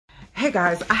Okay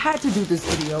guys, I had to do this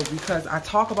video because I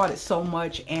talk about it so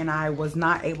much and I was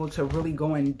not able to really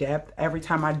go in depth every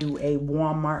time I do a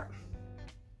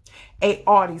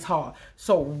Aldi's haul.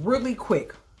 So really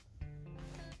quick.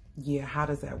 Yeah, how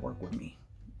does that work with me?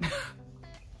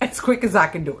 As quick as I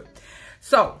can do it.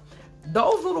 So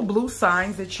those little blue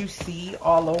signs that you see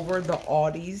all over the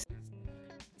Aldi's.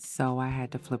 So I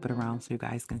had to flip it around so you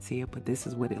guys can see it, but this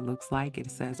is what it looks like.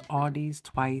 It says Aldi's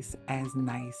twice as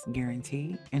nice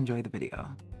guarantee. Enjoy the video.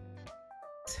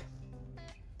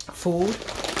 Food,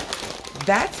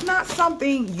 that's not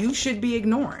something you should be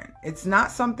ignoring. It's not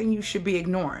something you should be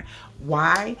ignoring.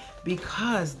 Why?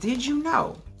 Because did you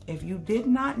know, if you did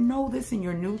not know this and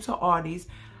you're new to Aldi's,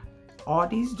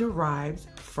 Aldi's derives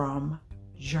from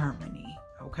Germany,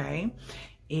 okay?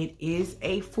 It is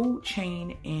a food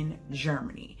chain in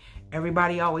Germany.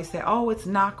 Everybody always say, oh, it's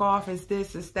knockoff, it's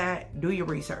this, it's that. Do your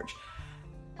research.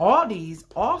 Aldi's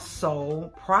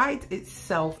also prides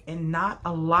itself in not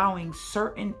allowing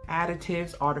certain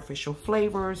additives, artificial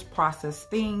flavors, processed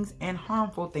things, and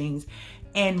harmful things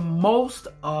in most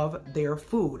of their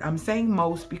food. I'm saying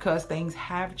most because things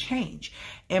have changed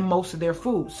in most of their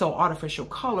food. So artificial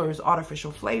colors,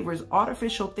 artificial flavors,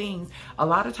 artificial things, a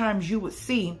lot of times you would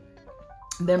see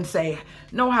them say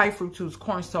no high fructose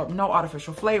corn syrup, no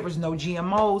artificial flavors, no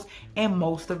GMOs, and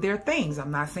most of their things.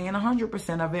 I'm not saying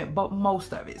 100% of it, but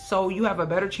most of it. So you have a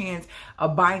better chance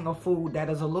of buying a food that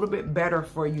is a little bit better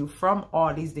for you from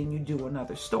Aldi's than you do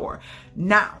another store.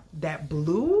 Now, that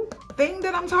blue thing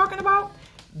that I'm talking about,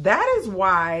 that is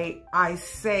why I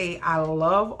say I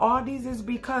love Aldi's, is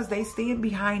because they stand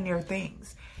behind their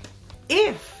things.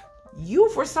 If you,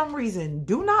 for some reason,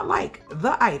 do not like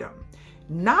the item,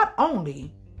 not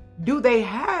only do they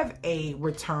have a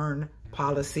return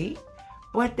policy,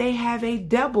 but they have a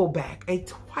double back, a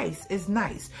twice as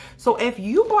nice. So if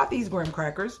you bought these graham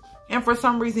crackers and for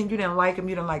some reason you didn't like them,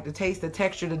 you didn't like the taste, the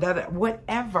texture,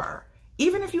 whatever,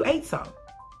 even if you ate some,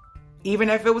 even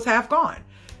if it was half gone,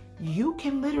 you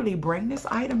can literally bring this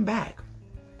item back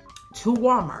to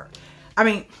Walmart. I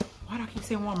mean, why do I keep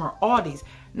saying Walmart? Aldi's.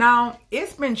 Now,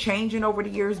 it's been changing over the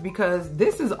years because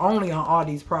this is only on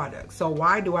Aldi's products. So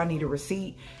why do I need a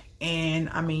receipt? And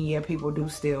I mean, yeah, people do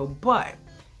still, but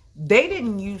they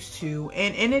didn't used to,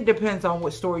 and it depends on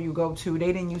what store you go to.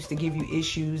 They didn't used to give you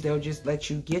issues. They'll just let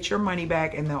you get your money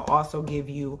back and they'll also give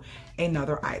you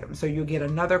another item. So you'll get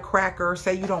another cracker.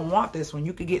 Say you don't want this one,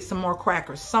 you could get some more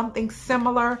crackers, something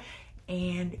similar,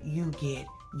 and you get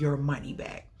your money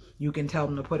back. You can tell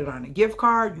them to put it on a gift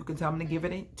card. You can tell them to give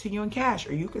it to you in cash,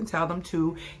 or you can tell them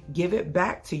to give it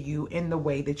back to you in the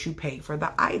way that you paid for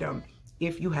the item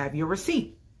if you have your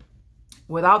receipt.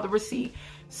 Without the receipt,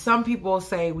 some people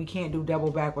say we can't do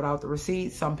double back without the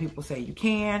receipt. Some people say you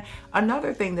can.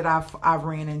 Another thing that I've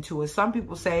ran into is some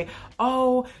people say,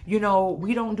 oh, you know,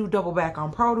 we don't do double back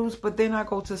on produce. But then I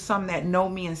go to some that know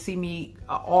me and see me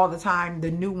all the time.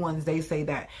 The new ones, they say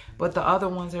that. But the other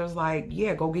ones are like,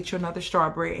 yeah, go get you another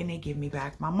strawberry, and they give me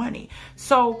back my money.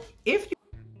 So if you...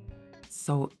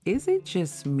 So is it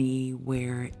just me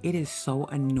where it is so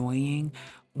annoying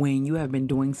when you have been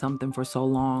doing something for so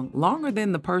long, longer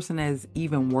than the person has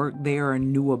even worked there or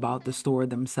knew about the store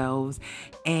themselves,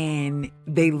 and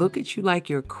they look at you like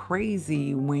you're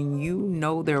crazy when you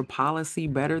know their policy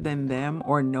better than them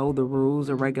or know the rules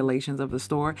or regulations of the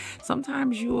store?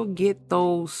 Sometimes you will get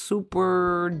those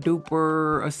super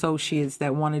duper associates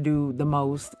that want to do the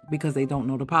most because they don't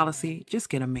know the policy. Just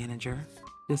get a manager.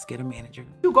 Just get a manager.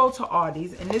 You go to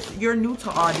Aldi's and you're new to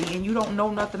Aldi and you don't know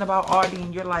nothing about Aldi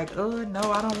and you're like, oh no,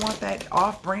 I don't want that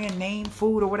off-brand name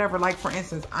food or whatever. Like for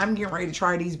instance, I'm getting ready to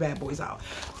try these bad boys out.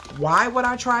 Why would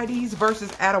I try these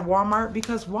versus at a Walmart?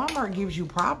 Because Walmart gives you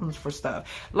problems for stuff.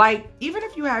 Like even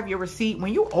if you have your receipt,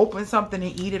 when you open something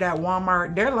and eat it at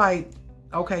Walmart, they're like,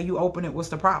 okay, you open it, what's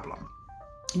the problem?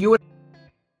 You would...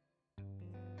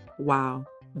 Wow,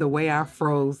 the way I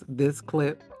froze this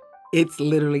clip, it's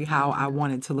literally how I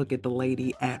wanted to look at the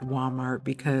lady at Walmart,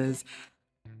 because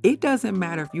it doesn't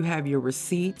matter if you have your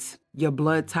receipts, your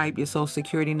blood type, your social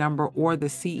security number, or the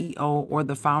CEO or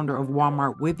the founder of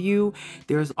Walmart with you.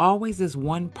 There's always this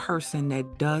one person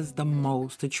that does the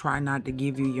most to try not to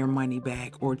give you your money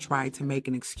back or try to make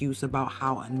an excuse about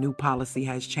how a new policy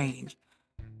has changed.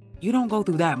 You don't go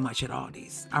through that much at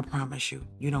Aldi's. I promise you,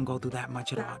 you don't go through that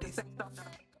much at Aldi's.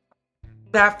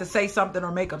 Have to say something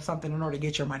or make up something in order to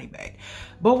get your money back.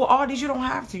 But with Aldi's, you don't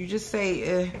have to. You just say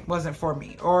it wasn't for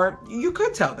me, or you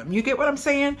could tell them. You get what I'm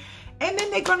saying? And then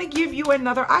they're going to give you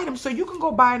another item, so you can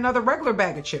go buy another regular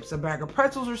bag of chips, a bag of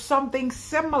pretzels, or something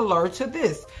similar to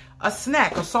this. a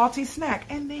snack, a salty snack,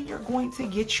 and then you're going to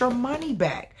get your money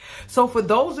back. So for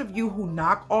those of you who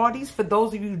knock Aldi's, for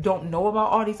those of you who don't know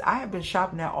about Aldi's, I have been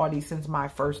shopping at Aldi since my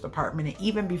first apartment. And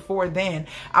even before then,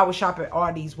 I would shop at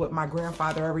Aldi's with my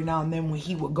grandfather every now and then when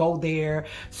he would go there.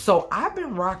 So I've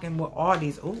been rocking with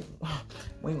Aldi's. Ooh,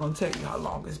 we ain't gonna tell you how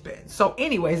long it's been. So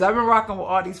anyways, I've been rocking with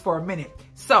Aldi's for a minute.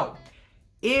 So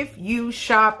if you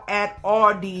shop at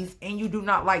Aldi's and you do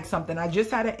not like something, I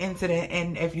just had an incident,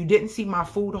 and if you didn't see my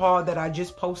food haul that I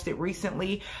just posted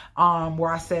recently,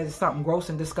 where I said something gross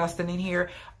and disgusting in here.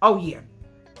 Oh yeah.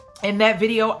 In that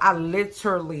video, I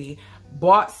literally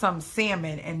bought some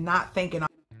salmon and not thinking.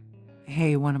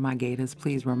 Hey, one of my gators,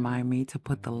 please remind me to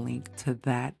put the link to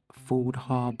that food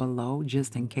haul below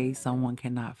just in case someone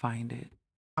cannot find it.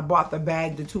 I bought the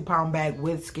bag, the 2-pound bag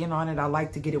with skin on it. I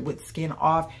like to get it with skin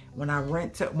off. When I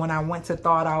went to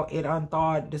thaw it out, it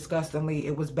unthawed disgustingly.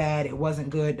 It was bad. It wasn't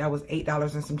good. That was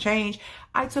 $8 and some change.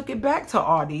 I took it back to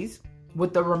Aldi's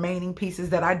with the remaining pieces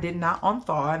that I did not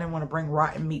unthaw. I didn't want to bring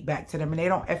rotten meat back to them. And they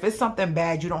don't, if it's something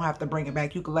bad, you don't have to bring it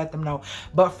back. You can let them know.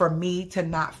 But for me to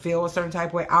not feel a certain type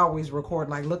of way, I always record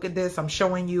like, look at this. I'm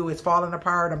showing you it's falling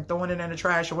apart. I'm throwing it in the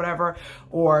trash or whatever,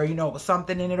 or, you know,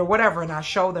 something in it or whatever. And I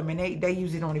show them, and they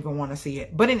usually don't even want to see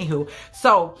it. But anywho,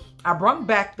 so I brought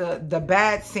back the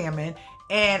bad salmon,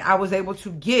 and I was able to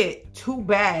get 2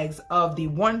 bags of the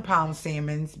 1-pound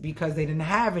salmons because they didn't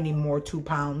have any more 2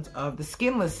 pounds of the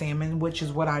skinless salmon, which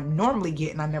is what I normally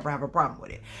get, and I never have a problem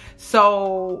with it.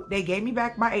 So they gave me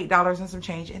back my $8 and some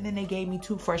change, and then they gave me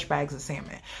 2 fresh bags of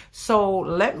salmon. So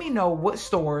let me know what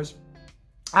stores.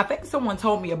 I think someone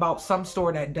told me about some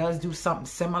store that does do something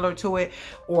similar to it,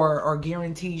 or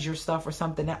guarantees your stuff or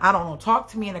something. I don't know. Talk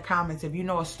to me in the comments if you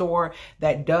know a store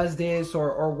that does this,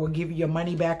 or will give you your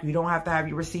money back. You don't have to have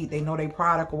your receipt. They know their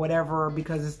product or whatever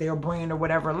because it's their brand or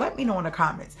whatever. Let me know in the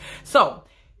comments. So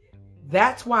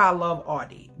that's why I love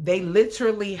Aldi. They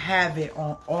literally have it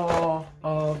on all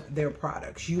of their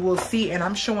products. You will see, and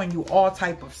I'm showing you all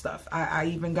type of stuff. I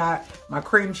even got my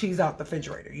cream cheese out the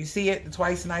refrigerator. You see it? The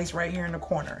Twice Nice right here in the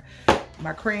corner.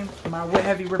 My cream, my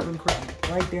heavy whipping cream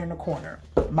right there in the corner.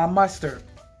 My mustard.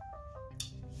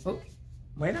 Oh,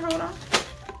 wait a minute, hold on.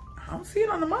 I don't see it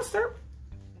on the mustard.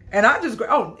 And I just,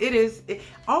 oh, it is.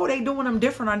 Oh, they doing them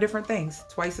different on different things.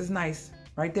 Twice as nice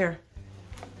right there.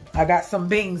 I got some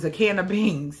beans, a can of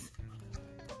beans.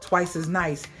 Twice as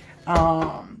nice.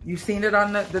 You've seen it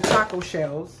on the taco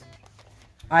shells.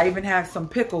 I even have some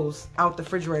pickles out the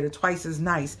refrigerator. Twice as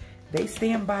nice. They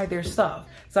stand by their stuff.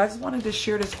 So I just wanted to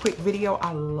share this quick video.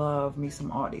 I love me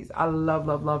some Aldi's. I love,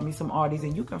 love, love me some Aldi's.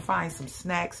 And you can find some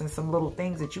snacks and some little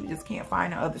things that you just can't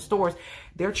find in other stores.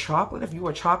 Their chocolate, if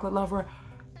you're a chocolate lover,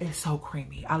 it's so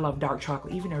creamy. I love dark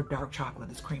chocolate. Even their dark chocolate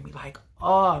is creamy. Like,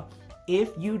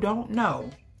 if you don't know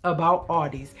about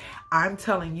Aldi's, I'm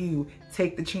telling you,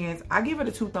 take the chance. I give it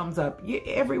a 2 thumbs up.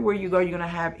 Everywhere you go, you're gonna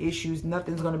have issues.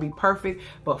 Nothing's gonna be perfect,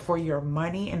 but for your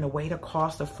money and the way the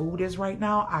cost of food is right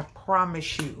now, I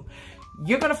promise you,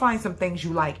 you're gonna find some things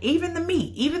you like. Even the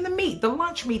meat, the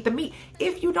lunch meat, the meat.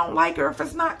 If you don't like it, or if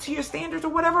it's not to your standards or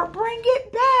whatever, bring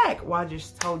it back. Well, I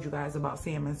just told you guys about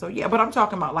salmon. So yeah, but I'm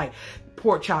talking about like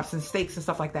pork chops and steaks and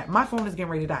stuff like that. My phone is getting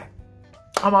ready to die.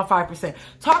 I'm on 5%.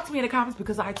 Talk to me in the comments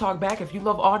because I talk back. If you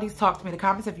love Aldi's, talk to me in the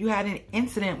comments. If you had an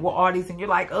incident with Aldi's and you're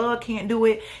like, can't do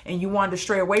it, and you wanted to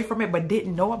stray away from it but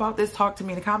didn't know about this, talk to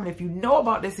me in the comments. If you know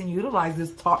about this and utilize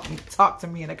this, talk to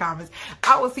me in the comments.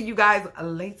 I will see you guys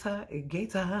later,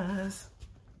 gators.